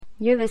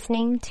You're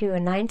listening to a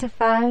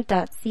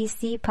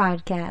 9to5.cc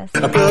podcast.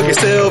 Plug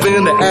yourself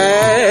in the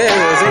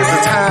ass.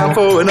 It's time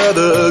for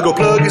another Go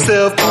Plug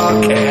Yourself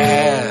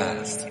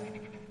podcast.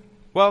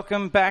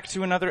 Welcome back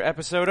to another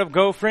episode of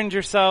Go Fringe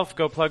Yourself,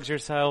 Go Plugs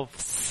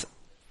Yourself's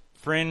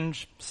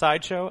Fringe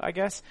sideshow, I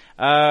guess.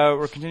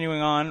 We're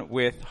continuing on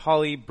with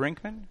Holly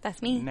Brinkman.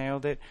 That's me.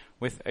 Nailed it.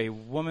 With A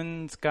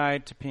Woman's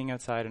Guide to Peeing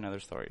Outside and Other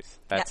Stories.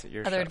 That's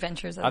your Other show.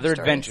 Adventures, Other Stories.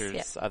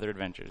 Adventures. Yeah. Other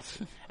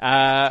Adventures.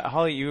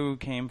 Holly, you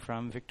came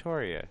from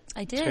Victoria.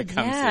 I did, to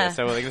come see yeah. us.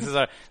 So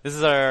this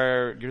is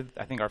our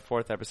I think our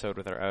fourth episode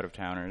with our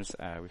out-of-towners.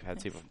 We've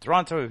had people from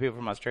Toronto, we've people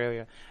from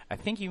Australia. I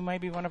think you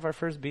might be one of our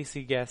first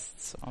BC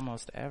guests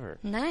almost ever.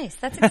 Nice.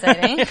 That's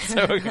exciting.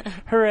 So,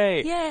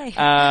 hooray. Yay.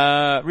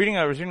 I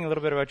was reading a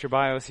little bit about your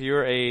bio. So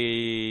you're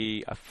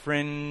a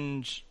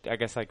fringe, I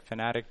guess, like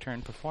fanatic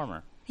turned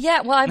performer.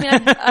 Yeah, well, I mean,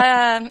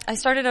 I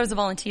started out as a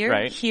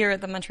volunteer here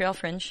at the Montreal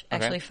Fringe,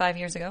 actually 5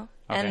 years ago.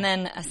 Okay. And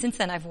then since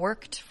then I've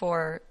worked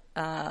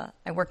I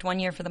worked 1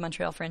 year for the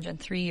Montreal Fringe and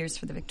 3 years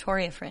for the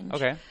Victoria Fringe.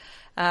 Okay.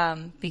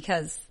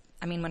 Because,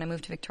 I mean, when I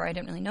moved to Victoria, I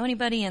didn't really know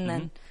anybody, and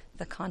then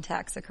the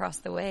contacts across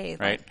the way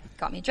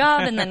got me a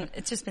job, and then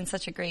it's just been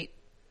such a great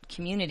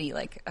community,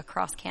 like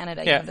across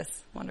Canada. You have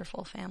this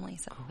wonderful family.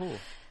 So cool.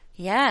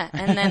 Yeah,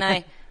 and then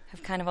I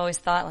have kind of always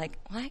thought, like,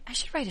 well, I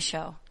should write a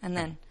show, and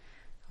then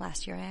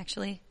last year I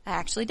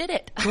actually did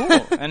it. Cool.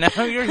 And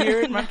now you're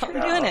here in Montreal.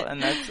 I'm doing it.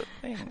 And that's the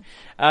thing.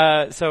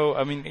 So,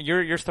 I mean,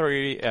 your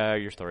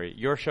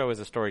show is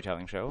a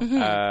storytelling show.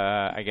 Mm-hmm.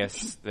 I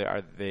guess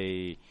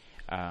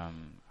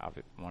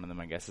one of them,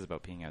 I guess, is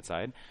about peeing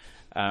outside.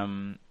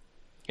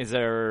 Is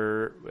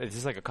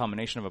this like a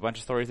combination of a bunch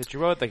of stories that you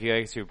wrote? Like,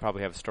 you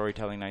probably have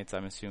storytelling nights,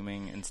 I'm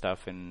assuming, and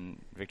stuff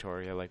in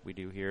Victoria like we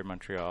do here in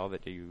Montreal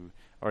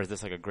or is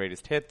this like a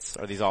greatest hits?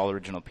 Are these all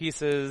original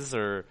pieces?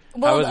 Or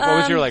what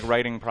was your like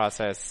writing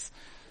process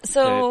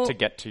to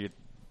get to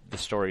the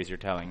stories you're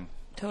telling?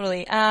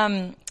 Totally.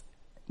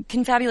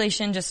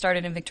 Confabulation just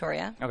started in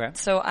Victoria. Okay.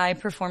 So I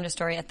performed a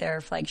story at their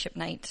flagship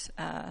night,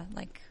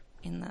 like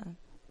in the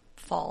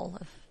fall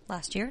of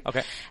last year.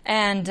 Okay.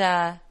 And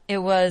it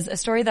was a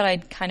story that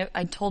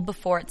I'd told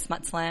before at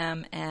Smut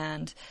Slam,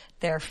 and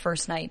their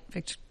first night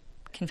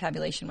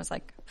confabulation was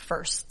like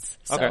firsts.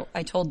 So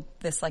I told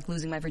this like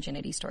losing my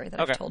virginity story that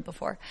I've told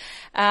before.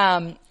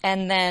 And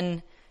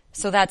then,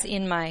 so that's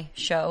in my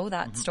show,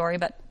 that story,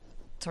 but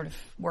sort of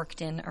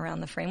worked in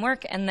around the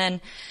framework. And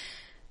then,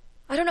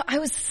 I don't know, I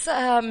was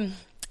at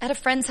a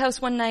friend's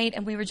house one night,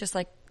 and we were just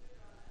like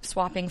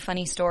swapping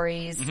funny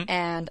stories,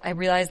 and I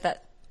realized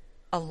that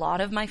a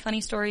lot of my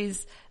funny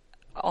stories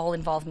all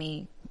involve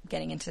me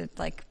getting into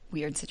like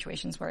weird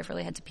situations where I've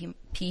really had to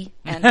pee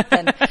and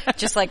then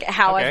just like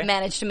how I've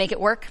managed to make it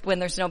work when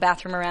there's no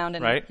bathroom around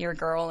and you're a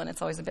girl and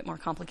it's always a bit more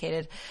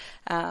complicated.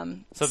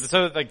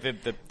 So like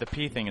the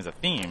pee thing is a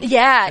theme.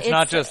 Yeah. It's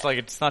not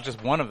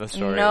just one of the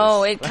stories.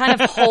 No, it kind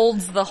of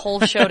holds the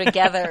whole show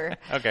together.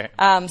 Okay.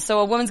 So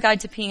A Woman's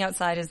Guide to Peeing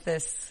Outside is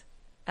this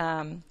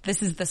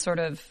is the sort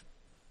of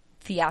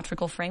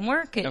theatrical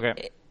framework.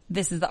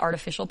 This is the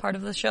artificial part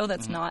of the show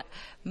that's not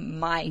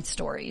my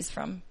stories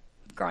from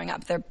growing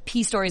up. Their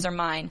pee stories are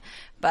mine,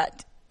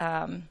 but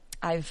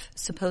I've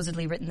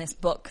supposedly written this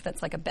book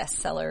that's like a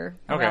bestseller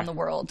around the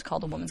world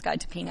called A Woman's Guide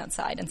to Peeing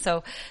Outside. And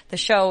so the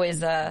show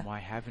is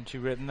Why haven't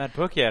you written that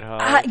book yet,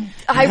 Holly?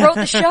 I wrote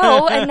the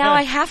show, and now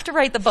I have to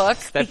write the book.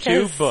 Step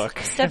 2 book.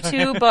 Step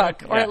 2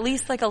 book. Or at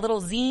least like a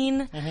little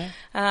zine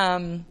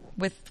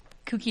with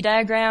kooky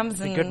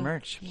diagrams. It's good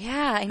merch.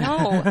 Yeah, I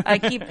know.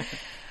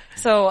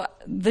 So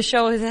the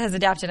show has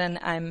adapted,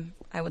 and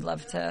I would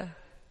love to.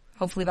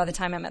 Hopefully, by the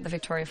time I'm at the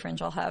Victoria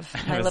Fringe, I'll have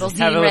my little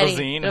zine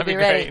ready. It'll be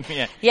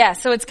ready. Yeah.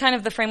 So it's kind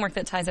of the framework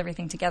that ties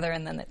everything together,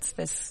 and then it's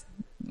this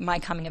my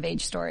coming of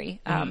age story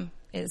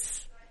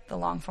is the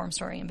long form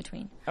story in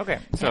between. Okay.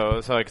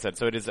 So like I said,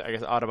 so it is, I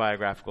guess,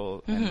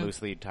 autobiographical and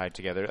loosely tied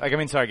together. Like, I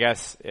mean, so I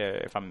guess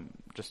if I'm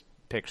just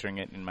picturing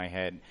it in my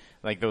head,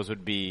 like those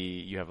would be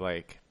you have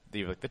like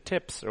the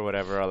tips or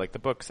whatever, or like the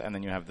books, and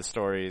then you have the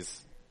stories,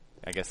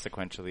 I guess,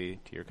 sequentially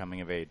to your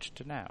coming of age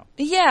to now.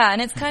 Yeah,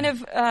 and it's kind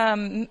of,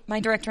 my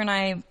director and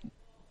I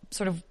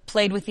sort of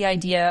played with the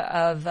idea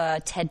of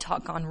a TED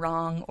Talk gone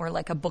wrong, or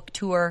like a book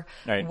tour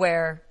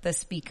where the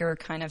speaker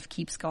kind of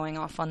keeps going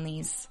off on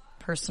these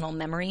personal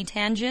memory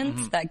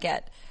tangents that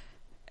get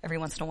every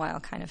once in a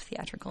while kind of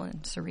theatrical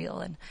and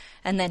surreal,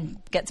 and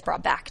then gets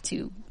brought back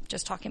to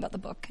just talking about the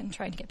book and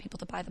trying to get people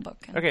to buy the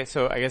book. Okay,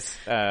 so I guess,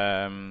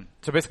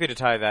 so basically to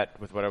tie that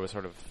with what I was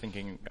sort of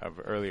thinking of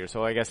earlier,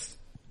 so I guess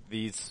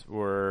these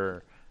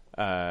were,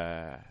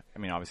 I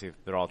mean, obviously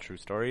they're all true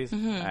stories.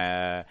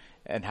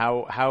 And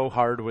how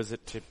hard was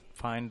it to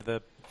find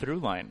the through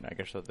line? I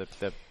guess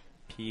the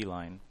P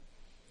line.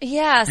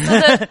 Yeah.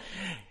 So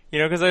You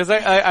know, because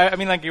I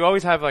mean, like, you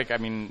always have, like, I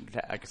mean,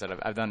 like I said,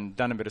 I've done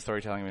a bit of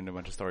storytelling, been to a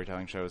bunch of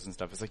storytelling shows and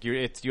stuff. It's like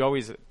you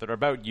always, they're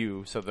about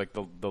you, so like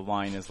the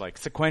line is like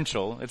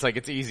sequential. It's like,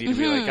 it's easy to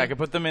be like, I could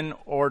put them in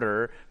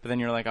order, but then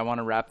you're like, I want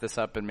to wrap this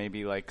up and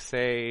maybe like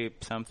say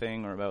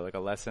something or about like a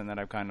lesson that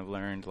I've kind of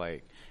learned.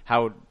 Like,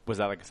 how was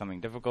that, like,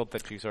 something difficult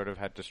that you sort of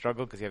had to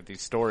struggle because you have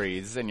these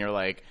stories and you're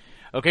like,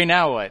 okay,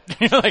 now what?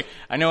 You're like,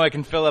 I know I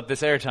can fill up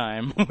this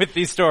airtime with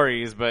these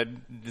stories, but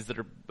is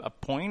there a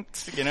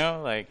point? You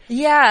know, like.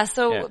 Yeah.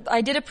 So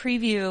I did a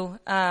preview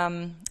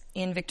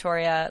in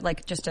Victoria,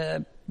 like just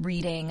a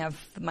reading of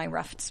my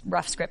rough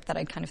script that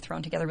I'd kind of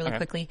thrown together really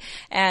quickly,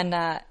 and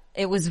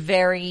it was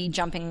very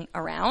jumping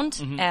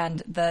around,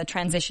 and the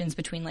transitions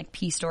between like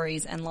P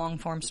stories and long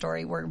form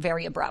story were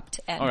very abrupt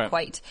and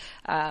quite.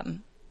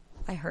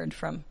 I heard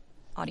from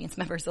audience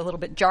members a little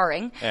bit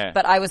jarring,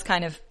 but I was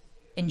kind of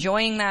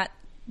enjoying that.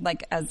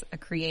 Like, as a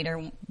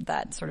creator,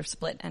 that sort of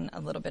split and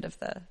a little bit of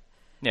the,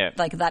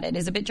 like, that it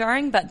is a bit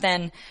jarring. But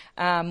then,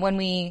 when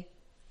we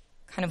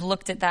kind of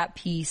looked at that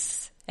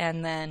piece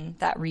and then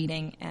that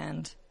reading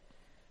and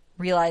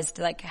realized,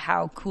 like,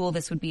 how cool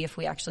this would be if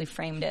we actually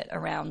framed it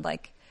around,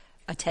 like,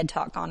 a TED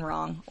Talk gone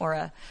wrong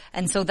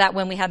and so that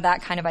when we had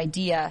that kind of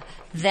idea,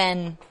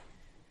 then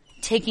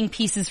taking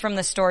pieces from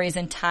the stories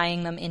and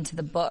tying them into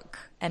the book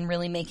and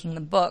really making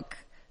the book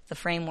the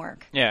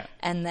framework. Yeah.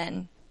 And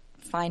then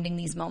finding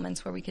these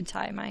moments where we could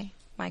tie my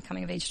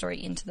coming of age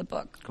story into the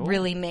book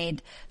really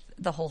made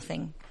the whole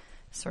thing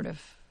sort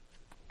of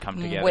come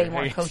together, way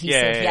more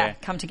cohesive.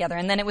 Come together.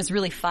 And then it was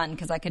really fun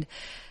because I could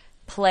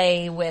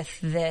play with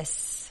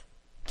this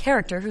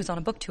character who's on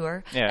a book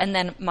tour and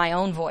then my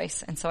own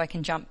voice. And so I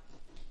can jump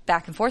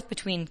back and forth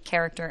between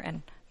character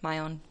and my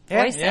own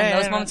voice. And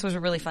those moments was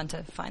really fun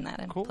to find that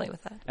and play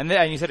with that.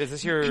 And you said, is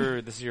this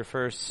your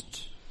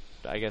first,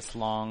 I guess,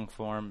 long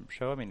form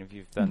show? I mean, if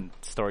you've done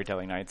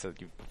storytelling nights that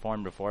you've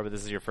performed before, but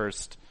this is your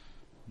first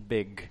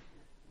big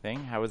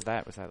thing. How was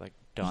that? Was that like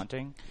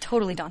daunting?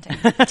 Totally daunting.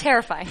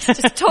 Terrifying.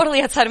 Just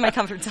totally outside of my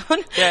comfort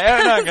zone.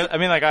 I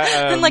mean, like,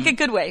 in like a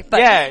good way.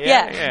 But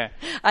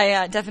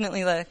I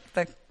definitely the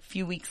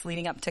few weeks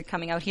leading up to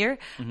coming out here,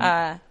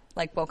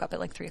 like woke up at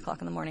like 3:00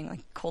 in the morning, like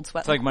cold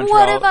sweat. It's like Montreal.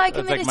 What have I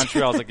committed to? It's like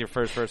Montreal's like your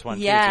first one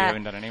too, so you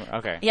haven't done anywhere.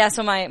 Okay. Yeah,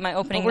 so my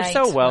opening night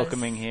we're so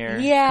welcoming here.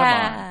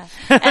 Yeah.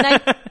 Come on.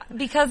 And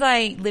because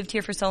I lived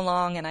here for so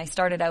long and I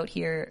started out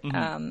here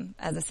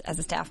as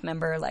a staff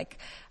member, like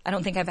I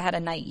don't think I've had a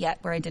night yet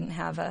where I didn't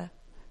have a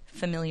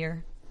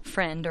familiar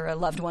friend or a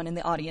loved one in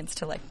the audience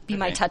to like be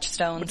my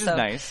touchstone. Which so is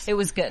nice. It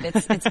was good.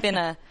 It's been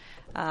a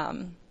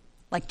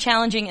like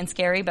challenging and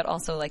scary, but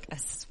also like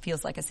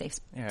feels like a safe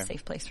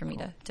place for me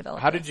to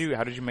develop. How did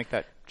you make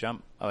that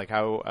jump? Like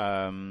how,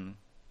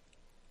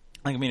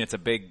 like, I mean, it's a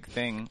big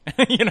thing,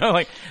 you know,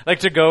 like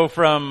to go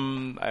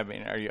from, I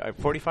mean, are you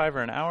 45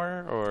 or an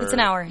hour or? It's an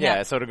hour.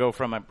 Yeah. So to go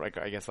from like,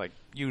 I guess like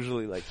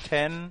usually like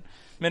 10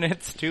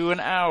 minutes to an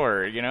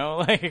hour, you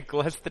know, like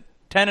less than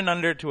 10 and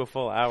under to a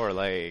full hour.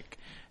 Like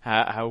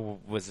how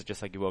was it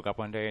just like you woke up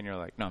one day and you're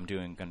like, no, I'm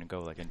gonna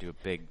go like and do a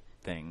big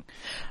thing,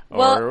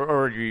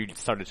 or you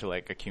started to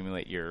like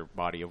accumulate your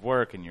body of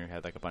work and you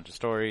had like a bunch of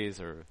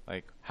stories, or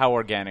like how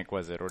organic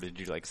was it, or did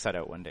you like set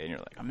out one day and you're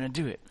like, I'm gonna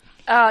do it?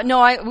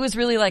 No, it was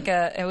really like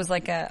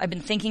I've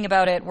been thinking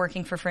about it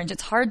working for Fringe.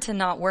 It's hard to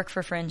not work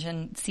for Fringe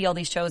and see all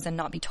these shows and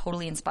not be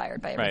totally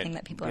inspired by everything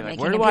that people are making.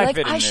 Where do and I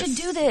be like, I should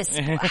do this.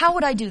 How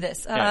would I do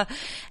this?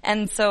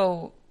 And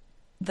so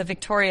the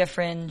Victoria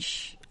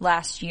Fringe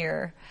last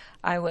year,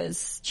 I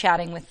was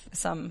chatting with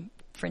some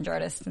Fringe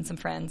artists and some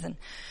friends, and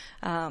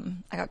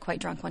I got quite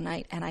drunk one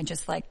night and I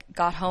just like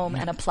got home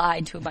and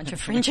applied to a bunch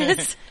of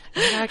Fringes.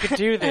 I could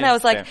do this. And I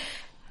was like,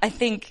 I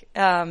think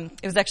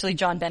it was actually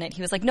John Bennett.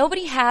 He was like,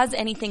 nobody has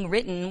anything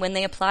written when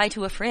they apply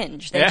to a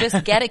Fringe. They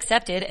just get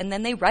accepted and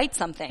then they write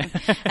something.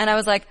 And I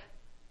was like,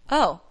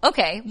 oh,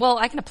 okay, well,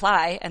 I can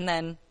apply, and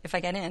then if I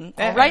get in,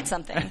 I'll write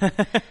something.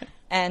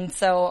 And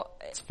so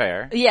it's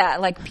fair. Yeah,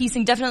 like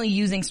definitely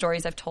using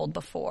stories I've told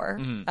before.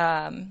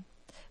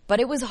 But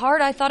it was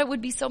hard. I thought it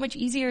would be so much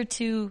easier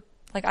to,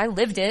 like, I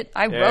lived it.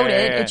 I wrote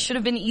it. It should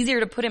have been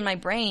easier to put in my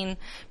brain,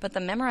 but the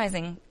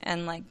memorizing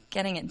and like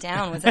getting it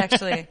down was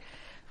actually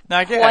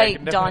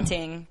quite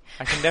daunting.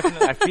 I can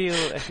definitely, I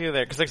feel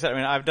there. Cause like I said, I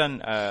mean, I've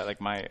done, like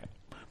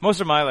most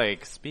of my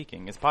like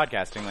speaking is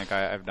podcasting. Like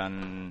I've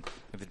done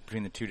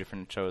between the two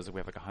different shows, we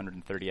have like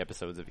 130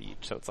 episodes of each.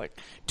 So it's like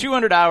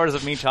 200 hours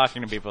of me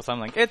talking to people. So I'm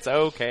like, it's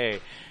okay.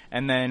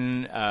 And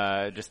then,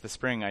 just the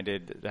spring I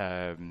did,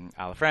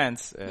 Ala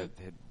France, and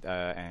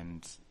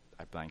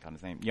I blanked on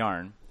his name,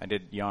 Yarn. I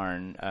did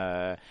Yarn,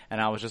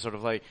 and I was just sort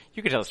of like,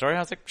 you could tell a story? I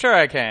was like, sure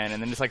I can.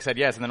 And then just like said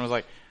yes, and then was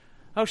like,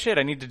 oh shit,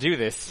 I need to do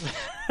this.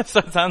 So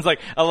it sounds like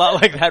a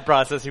lot like that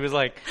process. He was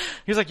like,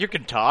 you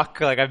can talk.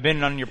 Like, I've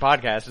been on your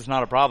podcast. It's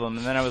not a problem.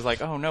 And then I was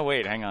like, oh no,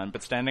 wait, hang on.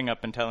 But standing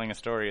up and telling a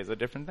story is a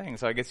different thing.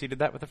 So I guess you did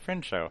that with a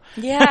Fringe show.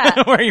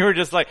 Yeah. Where you were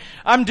just like,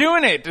 I'm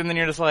doing it. And then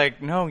you're just like,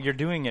 no, you're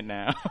doing it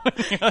now.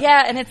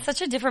 Yeah. And it's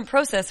such a different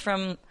process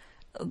from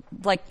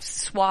like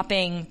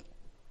swapping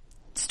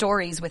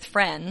stories with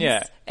friends.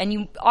 Yeah. And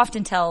you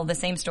often tell the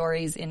same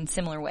stories in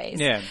similar ways.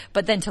 Yeah.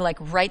 But then to like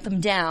write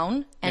them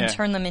down and Yeah.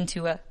 turn them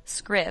into a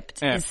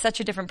script is such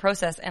a different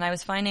process. And I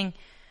was finding,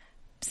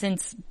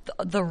 since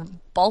the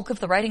bulk of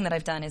the writing that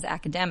I've done is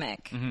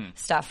academic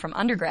stuff from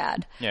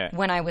undergrad,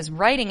 when I was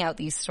writing out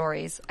these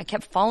stories, I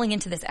kept falling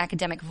into this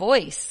academic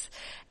voice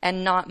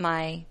and not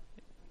my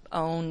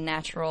own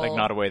natural, like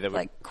not a way that would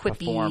like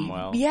quippy perform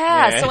well.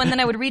 Yeah. So and then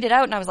I would read it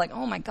out and I was like,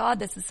 oh my God,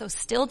 this is so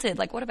stilted.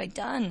 Like, what have I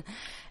done?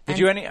 Did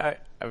you any a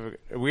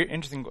weird,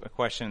 interesting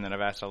question that I've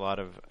asked a lot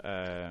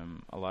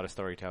of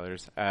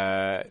storytellers?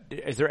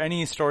 Is there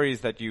any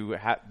stories that you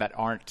have that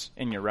aren't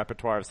in your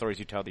repertoire of stories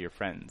you tell to your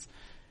friends?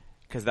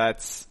 Because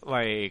that's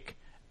like,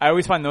 I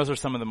always find those are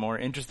some of the more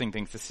interesting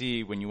things to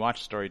see when you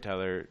watch a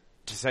storyteller,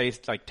 to say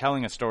like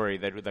telling a story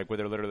that like where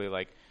they're literally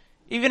like,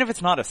 even if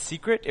it's not a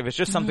secret, if it's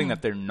just something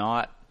that they're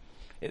not.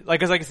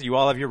 Like, 'cause like I said, you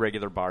all have your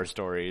regular bar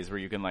stories where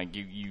you can like,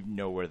 you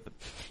know where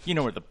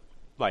the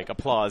like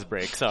applause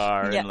breaks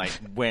are and like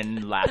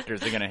when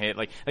laughters are gonna hit,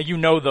 like you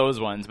know those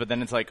ones, but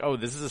then it's like, oh,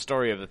 this is a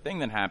story of the thing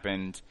that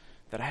happened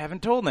that I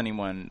haven't told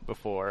anyone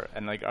before,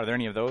 and like, are there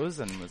any of those?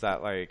 And was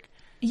that like?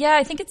 Yeah,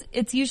 I think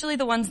it's usually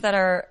the ones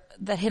that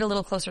hit a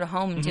little closer to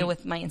home, deal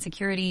with my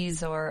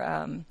insecurities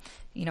or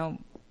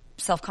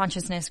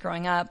self-consciousness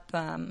growing up,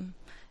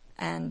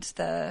 and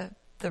the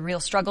real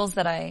struggles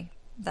that I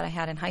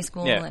had in high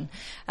school.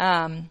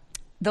 And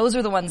those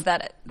are the ones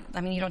that,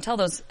 I mean, you don't tell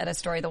those at a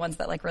story, the ones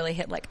that like really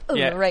hit like,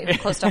 right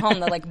close to home,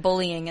 the like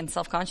bullying and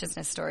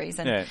self-consciousness stories.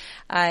 And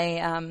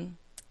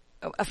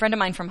a friend of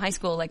mine from high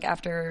school, like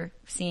after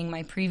seeing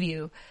my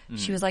preview,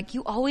 she was like,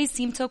 you always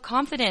seem so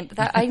confident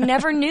that I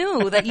never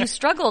knew that you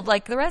struggled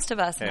like the rest of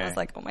us. And I was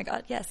like, oh my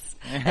God, yes.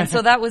 And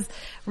so that was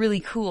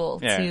really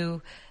cool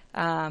to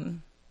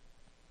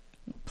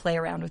play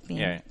around with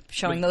me,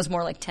 showing those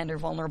more like tender,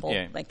 vulnerable,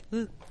 like.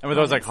 Ooh, and were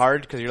those like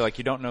hard because you're like,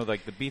 you don't know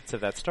like the beats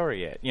of that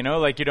story yet, you know,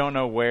 like you don't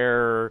know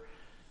where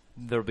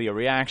there'll be a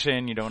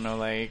reaction, you don't know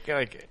like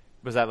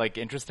was that like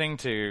interesting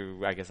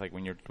to, I guess, like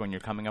when you're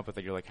coming up with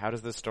it, you're like, how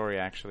does this story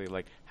actually,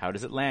 like, how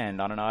does it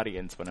land on an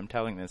audience when I'm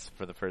telling this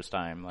for the first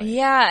time? Like,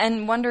 yeah,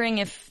 and wondering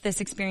if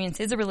this experience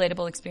is a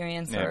relatable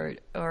experience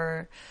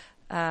or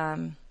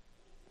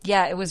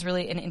it was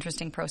really an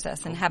interesting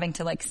process, and having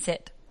to like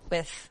sit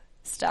with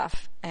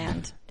stuff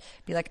and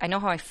be like, I know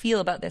how I feel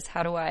about this.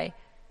 How do I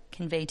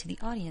convey to the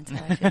audience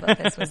how I feel about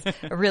this? Was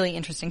a really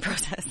interesting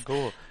process.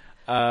 Cool.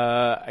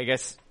 I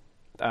guess.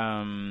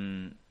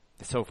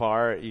 So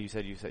far, you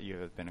said you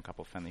have been a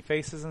couple friendly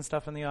faces and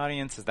stuff in the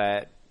audience. Has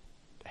that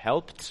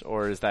helped,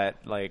 or is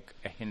that like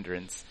a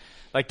hindrance?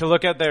 Like to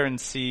look out there and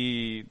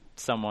see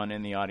someone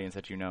in the audience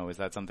that you know, is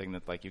that something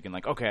that like you can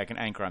like, okay, I can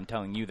anchor, I'm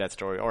telling you that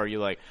story, or are you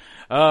like,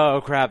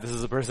 oh crap, this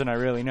is a person I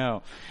really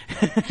know?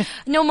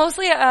 No,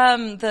 mostly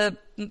the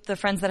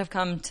friends that have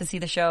come to see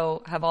the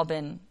show have all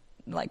been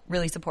like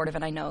really supportive,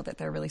 and I know that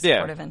they're really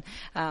supportive,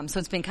 and so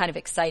it's been kind of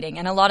exciting.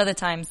 And a lot of the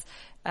times,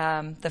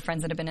 the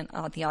friends that have been in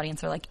the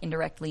audience are like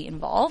indirectly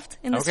involved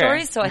in the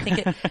stories, so I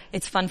think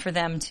it's fun for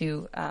them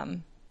to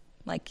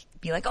like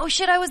be like, oh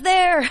shit, I was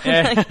there.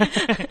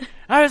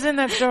 I was in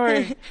that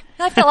story.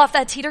 I fell off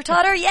that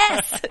teeter-totter.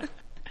 Yes.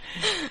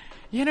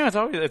 You know,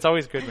 it's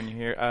always good when you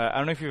hear. I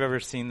don't know if you've ever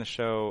seen the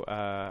show.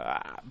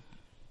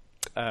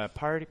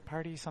 Party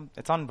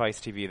it's on Vice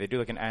TV. They do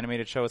like an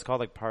animated show. It's called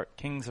like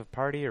Kings of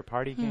Party or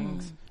Party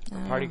Kings or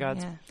Party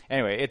Gods. Yeah.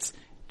 Anyway, it's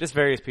just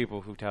various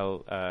people who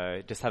tell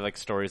just have like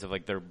stories of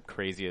like their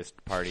craziest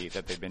party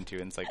that they've been to,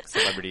 and it's like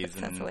celebrities.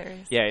 That's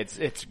hilarious. Yeah,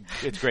 it's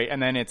great.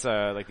 And then it's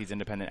like these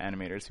independent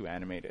animators who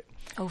animate it.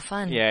 Oh,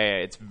 fun. Yeah,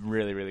 it's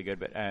really, really good.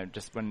 But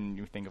just when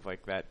you think of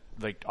like that,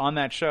 like on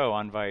that show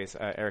on Vice,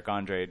 Eric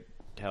Andre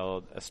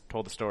told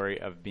the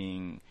story of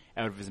being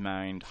out of his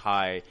mind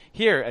high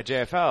here at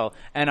JFL,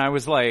 and I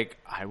was like,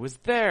 I was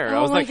there. Oh,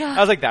 I was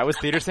like, that was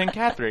Theatre St.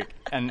 Catherine,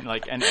 and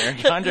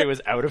Eric Andre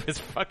was out of his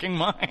fucking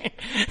mind.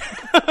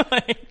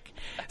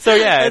 So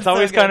yeah, it's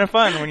always kind of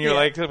fun when you're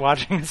like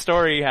watching a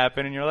story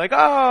happen, and you're like, oh,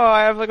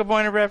 I have like a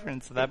point of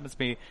reference. So that must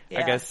be,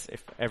 I guess,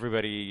 if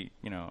everybody,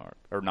 you know,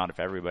 or not if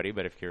everybody,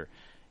 but if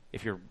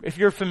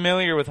you're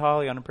familiar with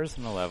Holly on a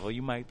personal level,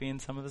 you might be in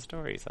some of the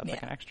stories. That's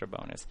like an extra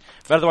bonus.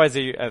 But otherwise,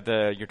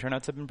 your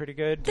turnouts have been pretty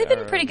good? They've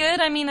been pretty good.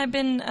 I mean, I've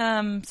been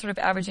sort of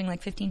averaging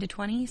like 15 to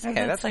 20, so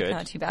that's like good.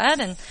 Not too bad.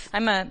 And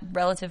I'm a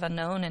relative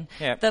unknown, and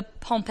the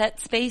Pompette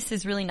space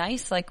is really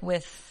nice. Like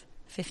with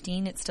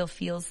 15, it still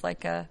feels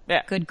like a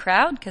good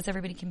crowd because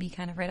everybody can be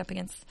kind of right up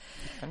against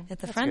at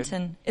the front. Good.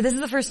 And this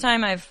is the first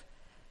time I've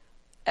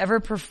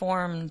ever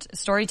performed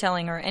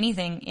storytelling or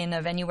anything in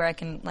a venue where I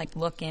can like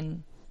look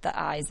in the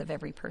eyes of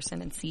every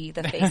person and see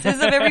the faces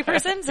of every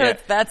person. So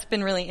that's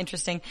been really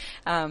interesting,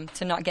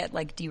 to not get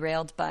like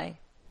derailed by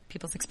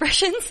people's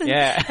expressions and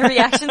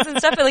reactions and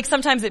stuff. But like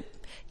sometimes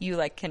you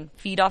like can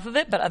feed off of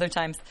it, but other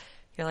times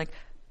you're like,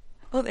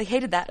 oh, they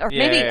hated that. Or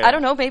maybe, I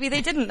don't know, maybe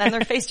they didn't. And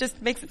their face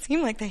just makes it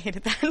seem like they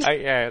hated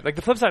that. Like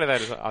the flip side of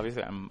that is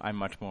obviously I'm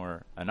much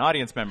more an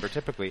audience member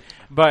typically.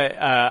 But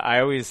I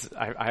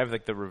have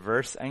like the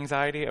reverse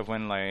anxiety of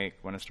when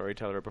a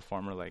storyteller or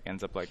performer like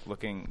ends up like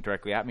looking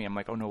directly at me. I'm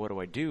like, oh no, what do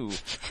I do?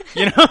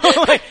 You know?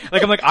 like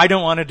I'm like, I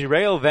don't want to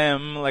derail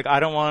them. Like I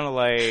don't want to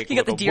like you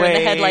got the deer in the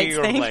headlights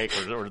or thing. Like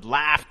or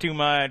laugh too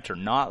much or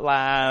not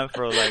laugh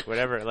or like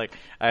whatever. Like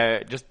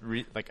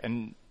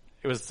and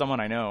it was someone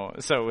I know,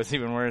 so it was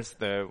even worse.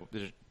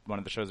 One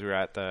of the shows we were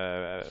at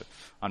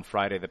on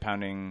Friday, the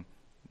pounding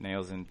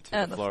nails into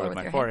the floor with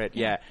my forehead.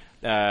 Yeah.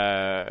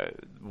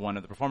 One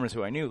of the performers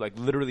who I knew, like,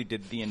 literally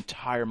did the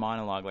entire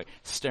monologue, like,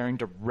 staring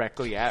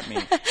directly at me.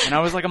 And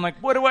I'm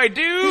like, what do I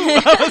do?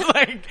 I was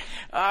like,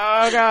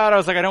 oh God. I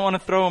was like, I don't want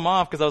to throw him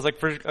off, because I was like,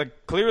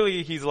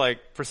 clearly he's like,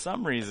 for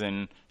some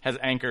reason, has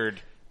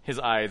anchored his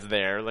eyes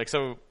there. Like,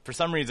 so for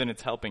some reason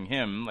it's helping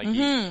him. Like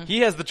he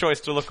has the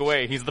choice to look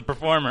away. He's the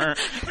performer.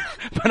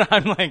 But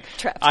I'm like,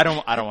 trapped. I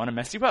don't want to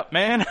mess you up,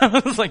 man.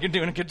 I was like, you're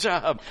doing a good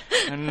job.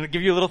 And I'm gonna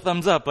give you a little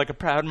thumbs up like a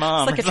proud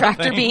mom. It's like or a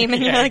tractor beam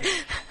and you're like,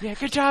 yeah,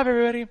 good job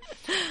everybody.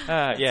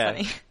 Yeah.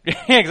 Funny.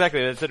 Yeah,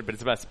 exactly. That's it. But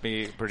it's about to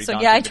be pretty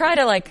daunting. Yeah, I try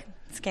to like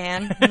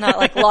scan, not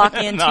like lock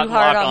in too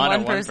hard on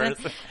one person.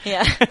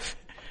 Yeah.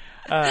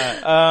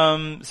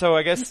 So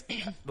I guess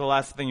the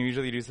last thing you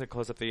usually do to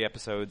close up the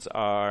episodes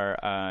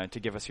are to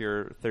give us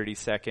your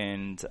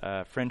 30-second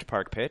Fringe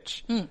Park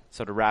pitch.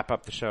 So to wrap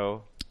up the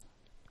show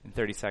in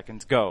 30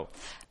 seconds, go.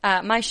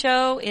 My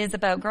show is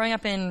about growing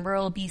up in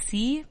rural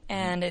BC,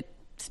 and it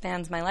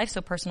spans my life,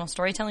 so personal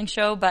storytelling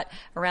show, but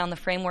around the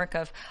framework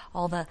of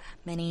all the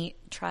many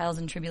trials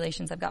and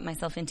tribulations I've got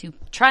myself into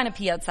trying to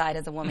pee outside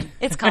as a woman.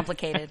 It's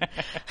complicated.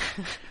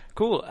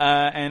 Cool.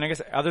 And I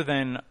guess other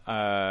than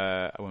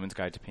A Woman's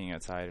Guide to Peeing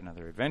Outside and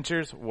Other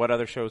Adventures, what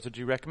other shows would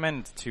you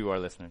recommend to our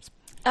listeners?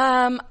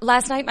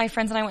 Last night my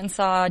friends and I went and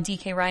saw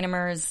D.K.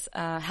 Reinemer's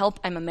Help,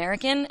 I'm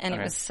American, and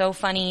it was so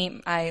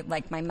funny.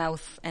 My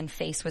mouth and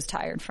face was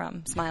tired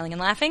from smiling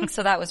and laughing,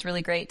 so that was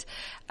really great.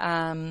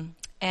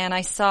 And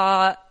I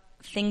saw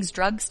Things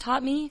Drugs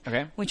Taught Me,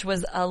 which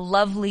was a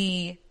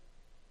lovely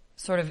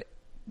sort of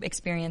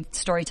experience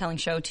storytelling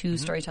show, two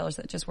storytellers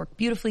that just work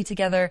beautifully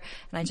together,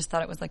 and I just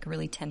thought it was like a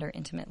really tender,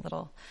 intimate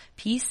little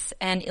piece.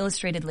 And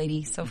Illustrated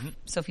Lady,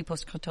 Sophie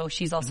Postcoteau,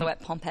 she's also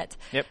at Pompette,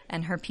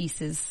 and her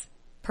piece is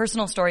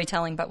personal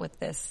storytelling, but with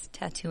this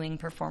tattooing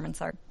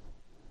performance art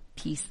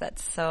piece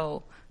that's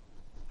so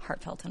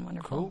heartfelt and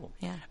wonderful. Cool.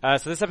 Yeah.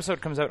 So this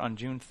episode comes out on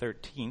June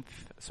 13th.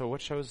 So what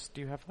shows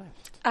do you have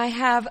left? I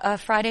have a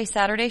Friday,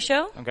 Saturday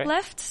show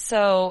left.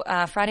 So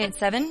Friday at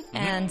 7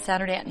 and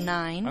Saturday at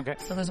 9. Okay.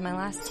 So those are my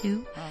last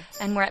two. Oh.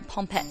 And we're at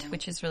Pompette,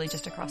 which is really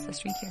just across the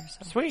street here.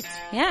 So. Sweet.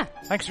 Yeah.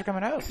 Thanks for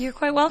coming out. You're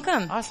quite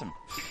welcome. Awesome.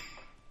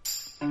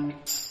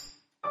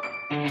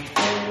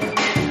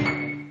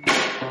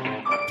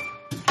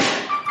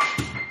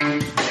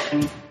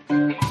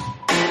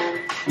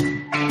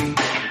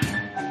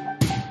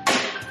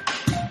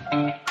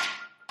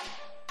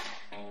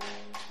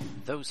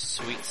 Those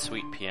sweet,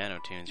 sweet piano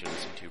tunes you're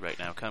listening to right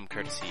now come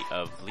courtesy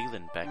of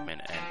Leland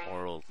Beckman and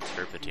Oral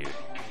Turpitude.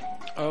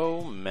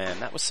 Oh man,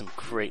 that was some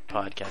great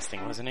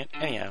podcasting, wasn't it?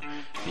 Anyhow,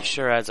 be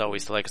sure as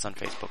always to like us on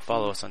Facebook,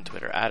 follow us on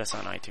Twitter, add us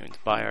on iTunes,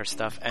 buy our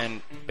stuff,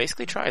 and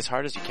basically try as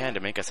hard as you can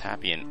to make us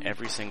happy in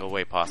every single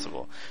way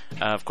possible.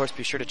 Of course,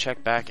 be sure to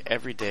check back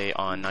every day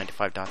on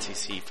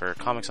 9to5.cc for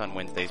comics on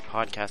Wednesdays,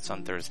 podcasts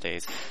on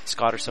Thursdays,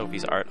 Scott or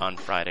Sophie's art on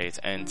Fridays,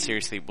 and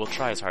seriously, we'll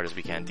try as hard as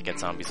we can to get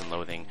Zombies and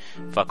Loathing,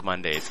 Fuck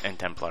Mondays, and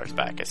Templars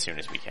back as soon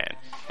as we can.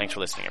 Thanks for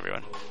listening,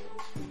 everyone.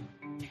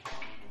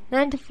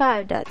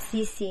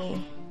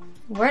 9to5.cc.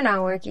 We're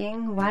not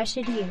working. Why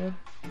should you?